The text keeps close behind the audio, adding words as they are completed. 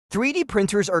3D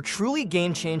printers are truly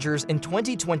game changers in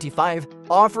 2025,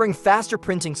 offering faster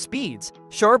printing speeds,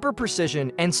 sharper precision,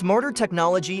 and smarter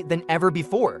technology than ever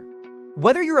before.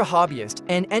 Whether you're a hobbyist,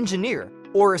 an engineer,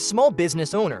 or a small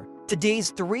business owner,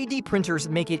 today's 3D printers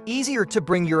make it easier to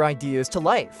bring your ideas to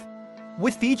life.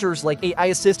 With features like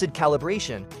AI-assisted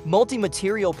calibration,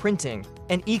 multi-material printing,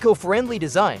 and eco-friendly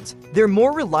designs, they're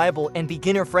more reliable and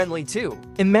beginner-friendly too.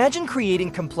 Imagine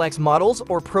creating complex models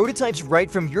or prototypes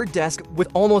right from your desk with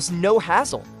almost no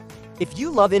hassle. If you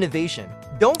love innovation,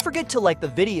 don't forget to like the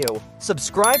video,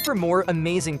 subscribe for more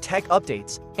amazing tech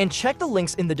updates, and check the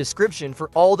links in the description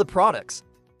for all the products.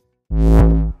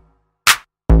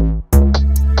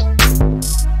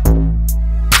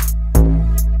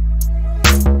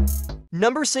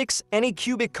 Number 6.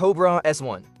 Anycubic Kobra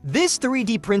S1. This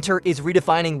 3D printer is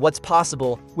redefining what's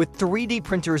possible with 3D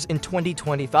printers in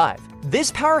 2025. This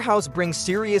powerhouse brings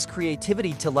serious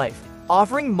creativity to life,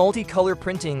 offering multicolor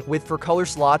printing with 4 color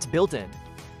slots built in.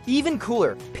 Even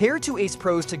cooler, pair 2 Ace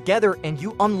Pros together and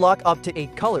you unlock up to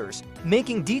 8 colors,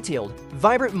 making detailed,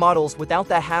 vibrant models without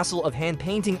the hassle of hand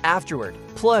painting afterward.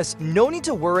 Plus, no need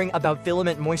to worry about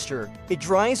filament moisture. It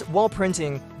dries while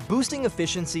printing, boosting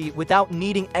efficiency without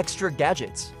needing extra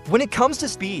gadgets. When it comes to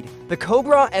speed, the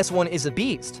Kobra S1 is a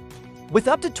beast. With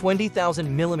up to 20,000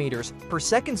 mm per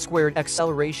second squared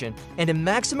acceleration and a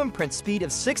maximum print speed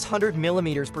of 600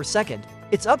 mm per second,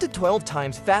 it's up to 12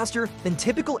 times faster than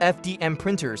typical FDM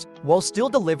printers while still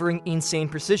delivering insane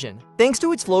precision. Thanks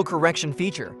to its flow correction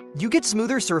feature, you get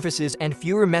smoother surfaces and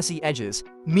fewer messy edges,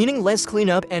 meaning less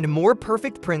cleanup and more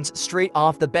perfect prints straight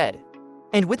off the bed.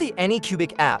 And with the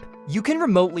Anycubic app, you can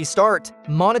remotely start,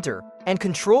 monitor, and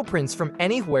control prints from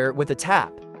anywhere with a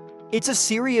tap. It's a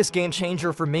serious game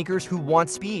changer for makers who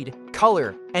want speed,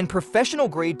 color, and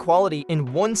professional-grade quality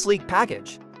in one sleek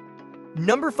package.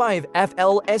 Number 5.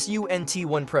 FLSUN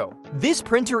T1 Pro. This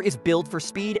printer is built for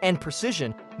speed and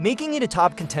precision, making it a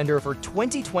top contender for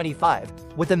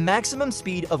 2025 with a maximum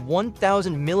speed of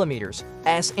 1000 mm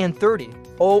S and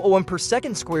 30.00 per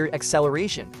second squared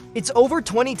acceleration. It's over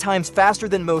 20 times faster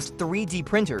than most 3D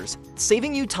printers,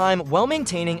 saving you time while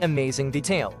maintaining amazing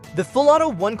detail. The full auto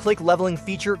one-click leveling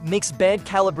feature makes bed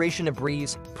calibration a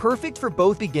breeze, perfect for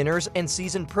both beginners and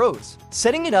seasoned pros.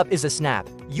 Setting it up is a snap.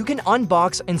 You can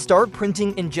unbox and start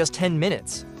printing in just 10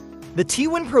 minutes. The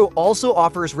T1 Pro also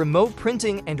offers remote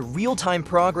printing and real-time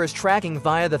progress tracking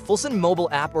via the FLSUN mobile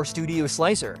app or Studio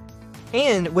Slicer.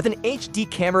 And with an HD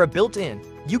camera built in,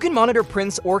 you can monitor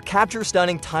prints or capture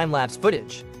stunning time-lapse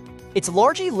footage. Its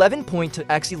large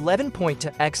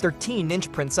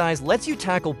 11.2x11.2x13-inch print size lets you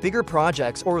tackle bigger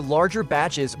projects or larger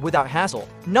batches without hassle.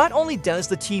 Not only does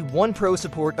the T1 Pro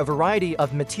support a variety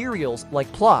of materials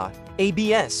like PLA,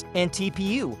 ABS, and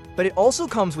TPU, but it also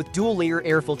comes with dual-layer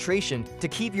air filtration to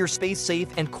keep your space safe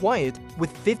and quiet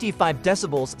with 55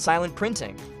 decibels silent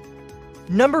printing.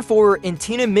 Number 4.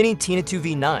 Entina Mini Tina 2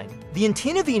 V9. The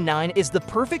Entina V9 is the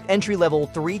perfect entry-level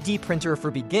 3D printer for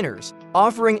beginners,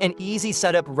 offering an easy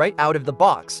setup right out of the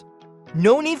box.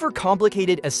 No need for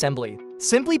complicated assembly.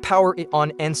 Simply power it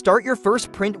on and start your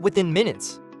first print within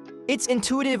minutes. Its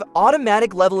intuitive,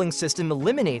 automatic leveling system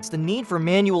eliminates the need for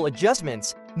manual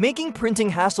adjustments, making printing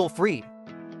hassle-free.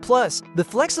 Plus, the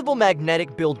flexible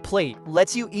magnetic build plate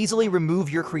lets you easily remove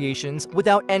your creations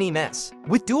without any mess.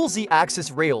 With dual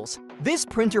Z-axis rails, this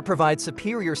printer provides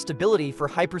superior stability for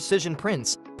high-precision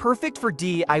prints, perfect for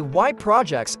DIY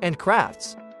projects and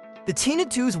crafts. The Tina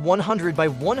 2's 100 by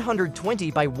 120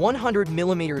 by 100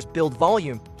 mm build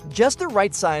volume, just the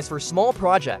right size for small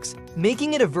projects,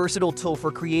 making it a versatile tool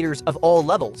for creators of all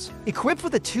levels. Equipped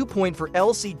with a 2.4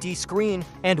 LCD screen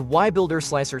and YBuilder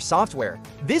slicer software,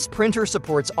 this printer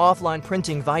supports offline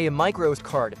printing via microSD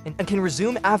card and can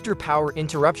resume after power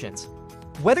interruptions.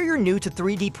 Whether you're new to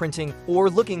 3D printing or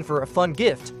looking for a fun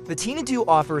gift, the Tina 2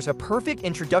 offers a perfect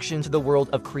introduction to the world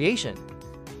of creation.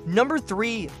 Number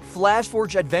 3.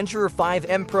 FLASHFORGE Adventurer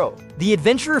 5M Pro. The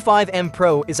Adventurer 5M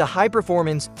Pro is a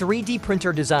high-performance 3D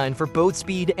printer designed for both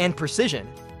speed and precision.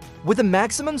 With a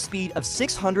maximum speed of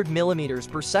 600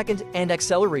 mm per second and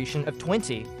acceleration of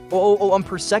 20.00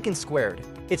 per second squared,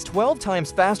 it's 12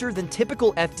 times faster than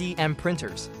typical FDM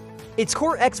printers. Its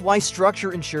Core XY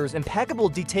structure ensures impeccable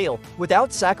detail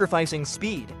without sacrificing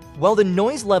speed, while the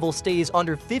noise level stays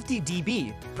under 50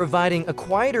 dB, providing a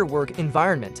quieter work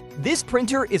environment. This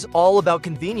printer is all about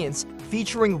convenience,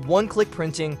 featuring one-click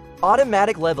printing,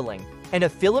 automatic leveling, and a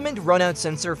filament runout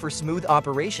sensor for smooth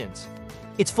operations.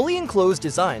 Its fully enclosed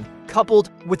design,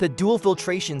 coupled with a dual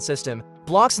filtration system,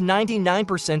 blocks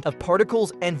 99% of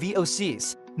particles and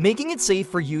VOCs, making it safe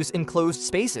for use in closed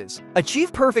spaces.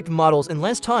 Achieve perfect models in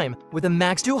less time with a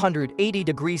max 280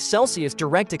 degrees Celsius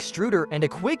direct extruder and a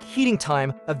quick heating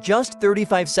time of just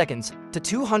 35 seconds to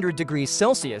 200 degrees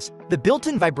Celsius. The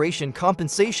built-in vibration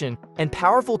compensation and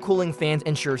powerful cooling fans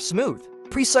ensure smooth,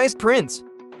 precise prints.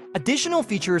 Additional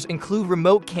features include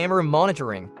remote camera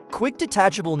monitoring, quick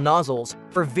detachable nozzles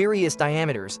for various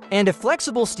diameters, and a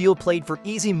flexible steel plate for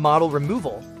easy model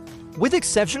removal. With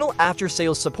exceptional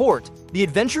after-sales support, the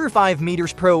Adventurer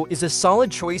 5 Pro is a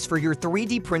solid choice for your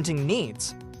 3D printing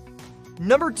needs.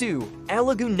 Number 2.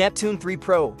 ELEGOO Neptune 3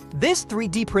 Pro. This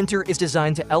 3D printer is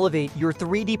designed to elevate your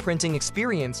 3D printing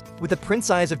experience with a print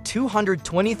size of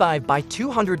 225 by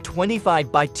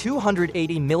 225 by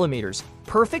 280 millimeters,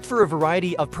 perfect for a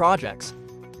variety of projects.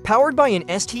 Powered by an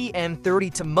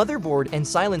STM32 motherboard and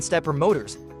silent stepper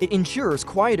motors, it ensures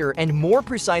quieter and more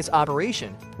precise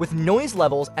operation, with noise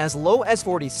levels as low as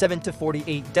 47 to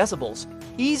 48 decibels.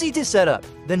 Easy to set up,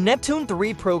 the Neptune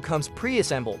 3 Pro comes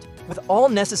pre-assembled, with all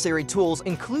necessary tools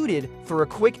included for a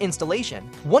quick installation.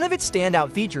 One of its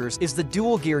standout features is the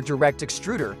dual-gear direct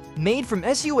extruder, made from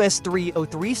SUS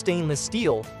 303 stainless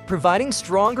steel, providing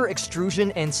stronger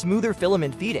extrusion and smoother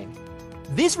filament feeding.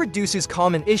 This reduces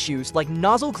common issues like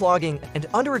nozzle clogging and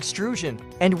under-extrusion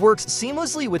and works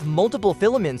seamlessly with multiple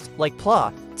filaments like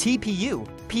PLA, TPU,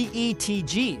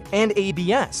 PETG, and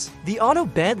ABS. The auto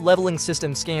bed leveling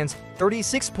system scans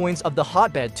 36 points of the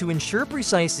hotbed to ensure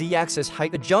precise Z-axis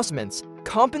height adjustments,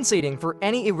 compensating for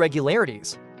any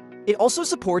irregularities. It also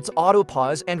supports auto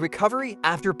pause and recovery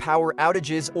after power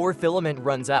outages or filament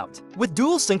runs out. With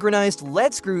dual synchronized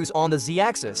LED screws on the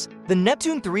Z-axis, the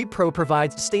Neptune 3 Pro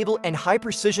provides stable and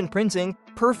high-precision printing,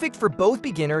 perfect for both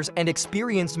beginners and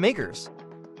experienced makers.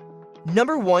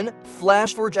 Number 1.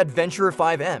 FLASHFORGE Adventurer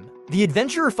 5M. The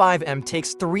Adventurer 5M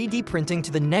takes 3D printing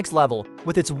to the next level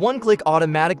with its one-click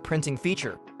automatic printing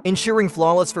feature, ensuring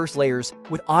flawless first layers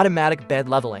with automatic bed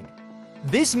leveling.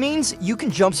 This means you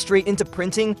can jump straight into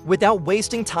printing without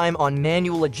wasting time on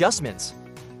manual adjustments.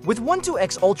 With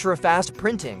 1-2x ultra-fast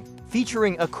printing,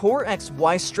 featuring a Core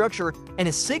XY structure and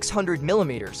a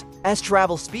 600mm S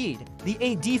travel speed, the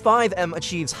AD5M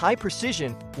achieves high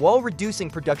precision while reducing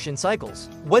production cycles.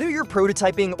 Whether you're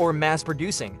prototyping or mass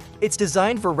producing, it's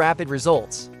designed for rapid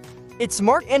results. Its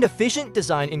smart and efficient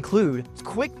design include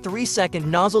quick 3-second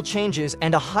nozzle changes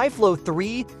and a high-flow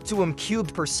 3 to m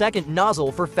cubed per second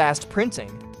nozzle for fast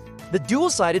printing. The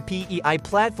dual-sided PEI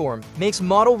platform makes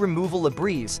model removal a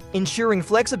breeze, ensuring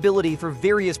flexibility for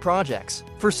various projects.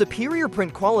 For superior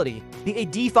print quality, the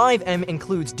AD5M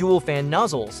includes dual-fan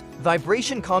nozzles,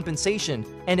 vibration compensation,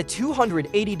 and a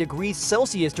 280 degrees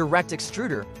Celsius direct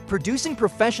extruder, producing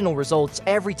professional results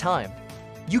every time.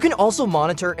 You can also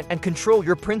monitor and control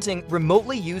your printing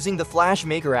remotely using the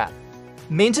FlashMaker app.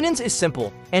 Maintenance is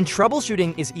simple, and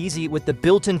troubleshooting is easy with the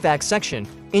built-in fax section,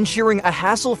 ensuring a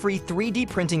hassle-free 3D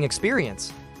printing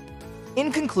experience.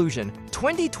 In conclusion,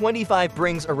 2025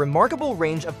 brings a remarkable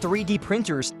range of 3D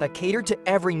printers that cater to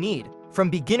every need, from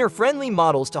beginner-friendly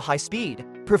models to high-speed,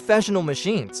 professional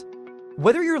machines.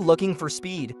 Whether you're looking for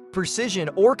speed, precision,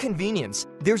 or convenience,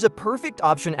 there's a perfect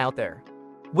option out there.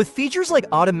 With features like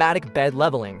automatic bed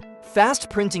leveling, fast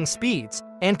printing speeds,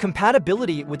 and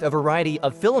compatibility with a variety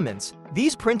of filaments,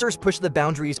 these printers push the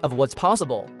boundaries of what's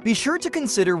possible. Be sure to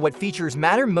consider what features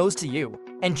matter most to you,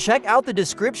 and check out the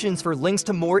descriptions for links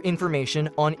to more information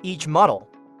on each model.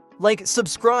 Like,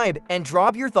 subscribe, and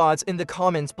drop your thoughts in the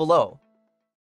comments below.